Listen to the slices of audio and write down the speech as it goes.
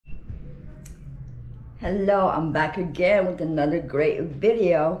Hello, I'm back again with another great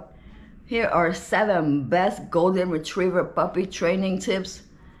video. Here are 7 best golden retriever puppy training tips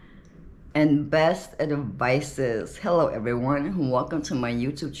and best advices. Hello everyone, and welcome to my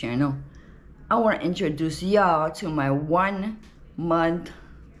YouTube channel. I want to introduce y'all to my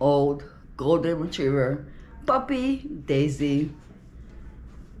 1-month-old golden retriever puppy, Daisy.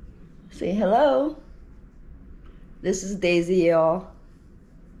 Say hello. This is Daisy, y'all.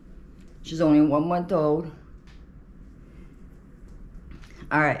 She's only 1 month old.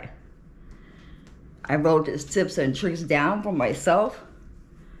 All right. I wrote these tips and tricks down for myself,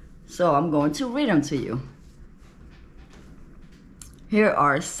 so I'm going to read them to you. Here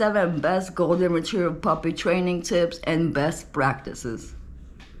are 7 best golden retriever puppy training tips and best practices.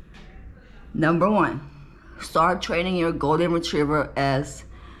 Number 1, start training your golden retriever as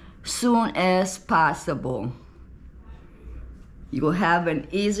soon as possible. You will have an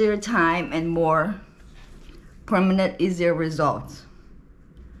easier time and more permanent, easier results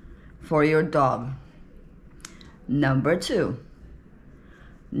for your dog. Number 2,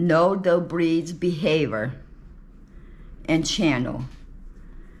 know the breed's behavior and channel,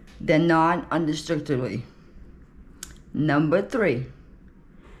 then non-undistractedly. Number 3,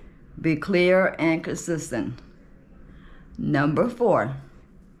 be clear and consistent. Number 4,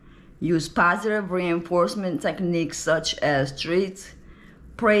 use positive reinforcement techniques such as treats,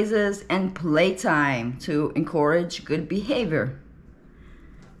 praises, and playtime to encourage good behavior.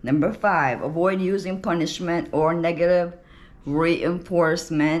 Number 5, avoid using punishment or negative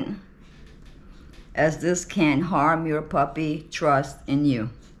reinforcement, as this can harm your puppy trust in you.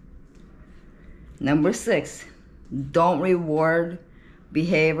 Number 6, don't reward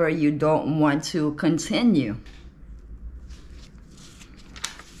behavior you don't want to continue.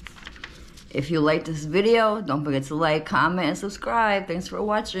 If you like this video, don't forget to like, comment, and subscribe. Thanks for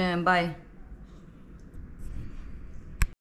watching. Bye.